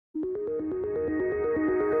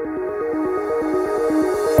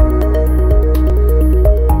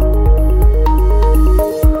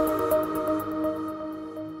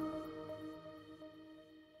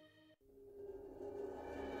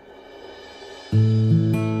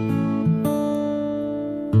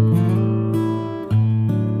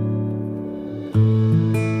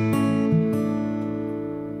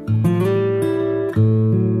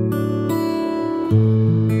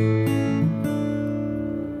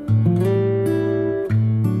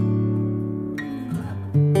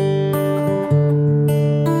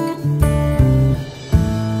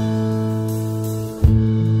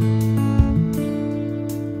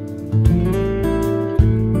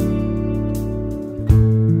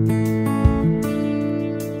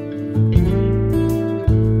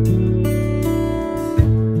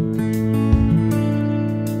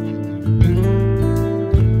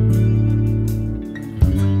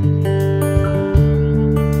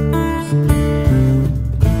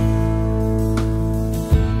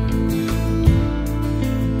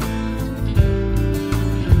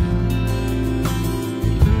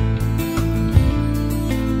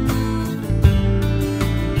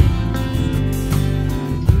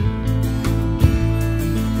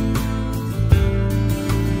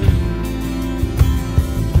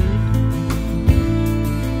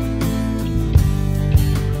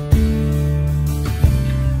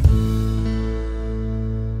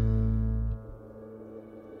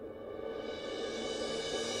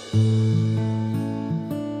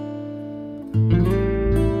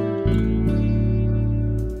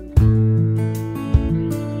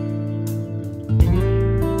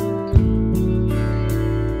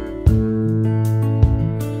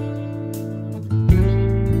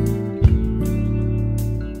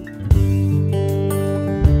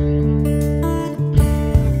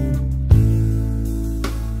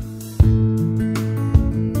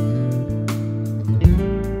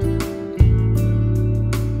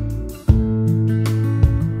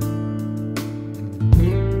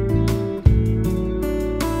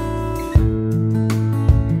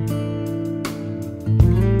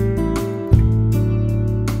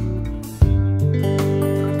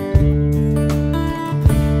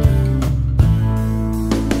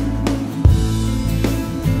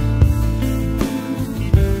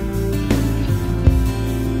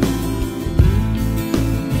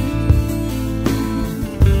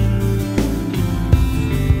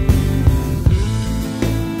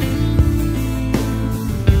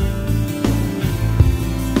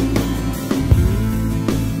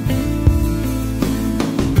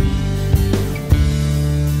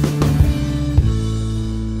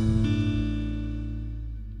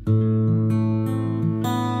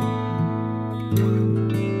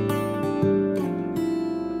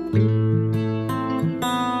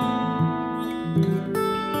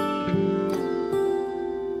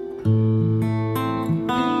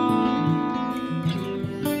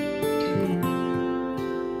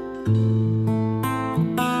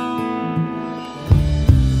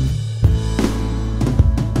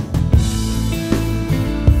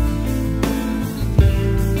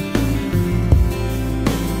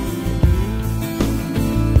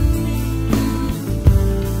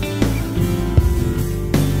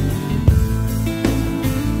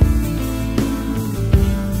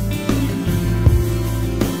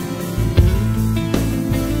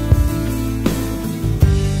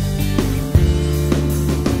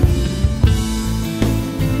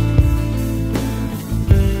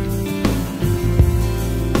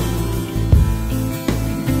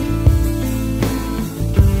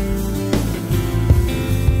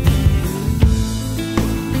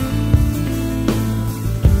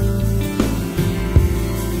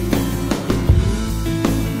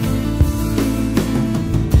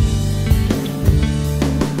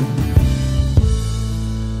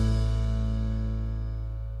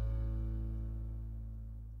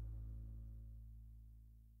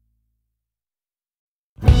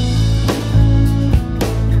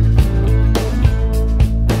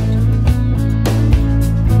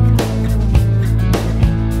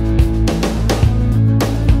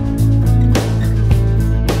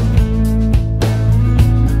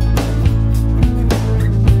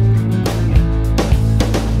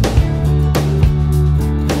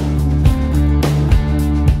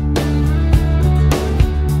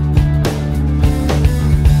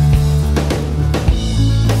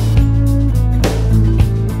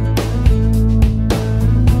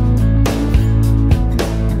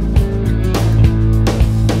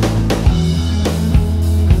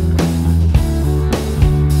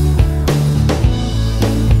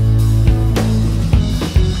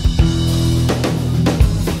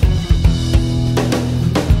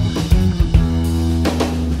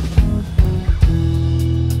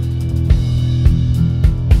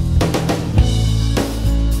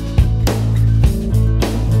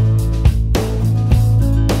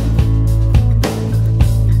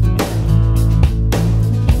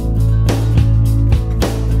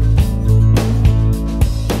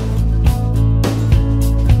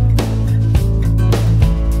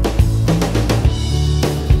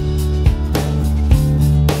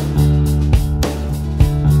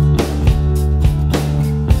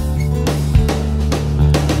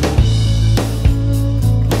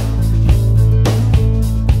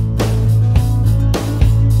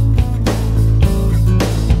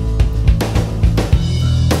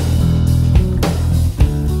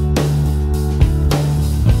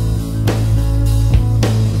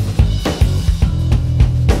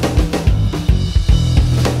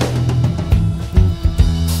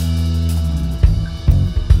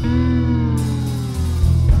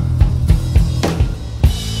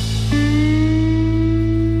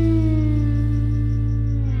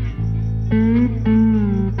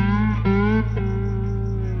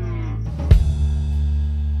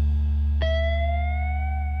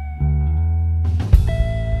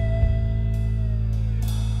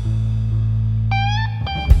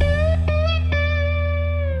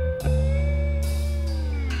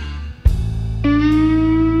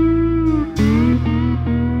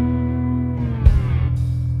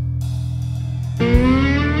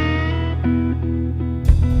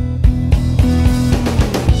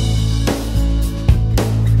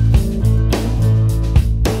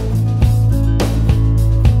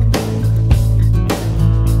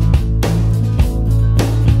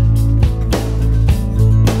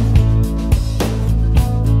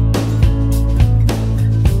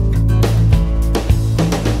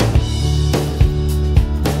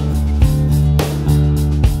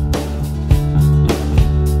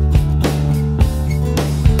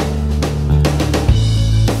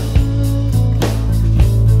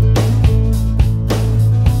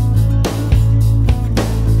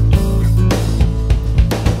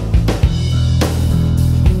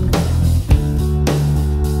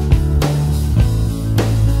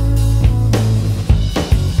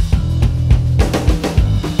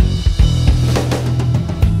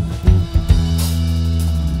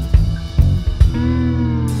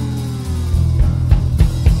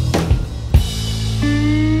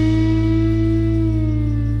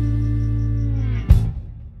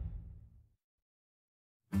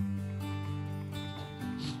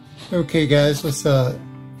Okay guys, let's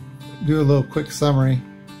do a little quick summary.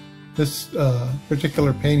 This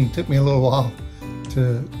particular painting took me a little while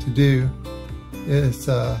to do. It's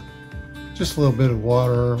just a little bit of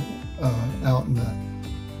water out in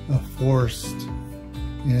the forest,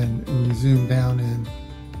 and when you zoom down in,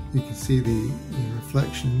 you can see the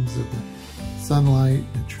reflections of the sunlight,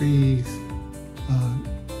 the trees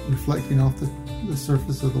reflecting off the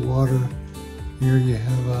surface of the water. Here you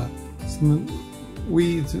have some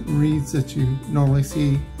weeds and reeds that you normally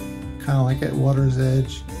see kind of like at water's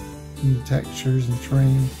edge, and the textures and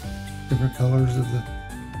terrain, different colors of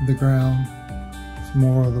the ground, some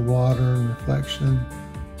more of the water and reflection,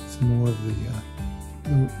 some more of the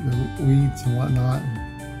weeds and whatnot,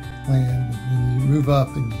 and land. And then you move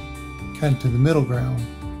up and kind of to the middle ground,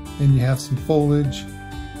 and you have some foliage,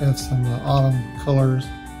 you have some autumn colors,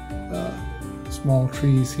 small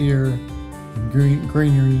trees here, and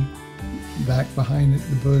greenery back behind it,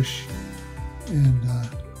 the bush, and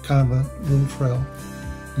kind of a little trail.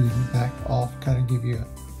 You can back off, kind of give you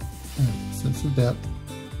a sense of depth.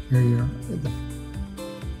 Here you're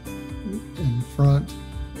in front,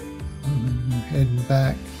 and you're heading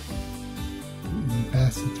back, and you're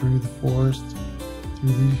passing through the forest,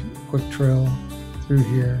 through the quick trail, through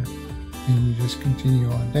here, and you just continue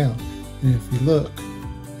on down. And if you look,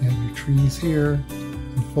 you have your trees here,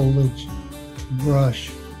 and foliage, and brush.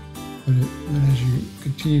 But as you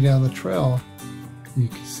continue down the trail, you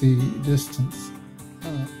can see distant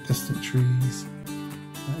trees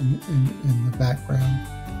in the background,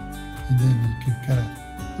 and then you can kind of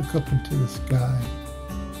look up into the sky,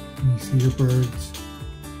 and you see your birds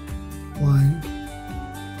flying,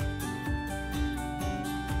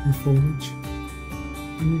 your foliage,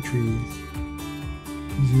 and your trees.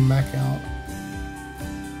 You zoom back out,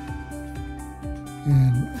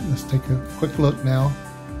 and let's take a quick look now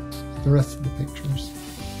at the rest of the pictures.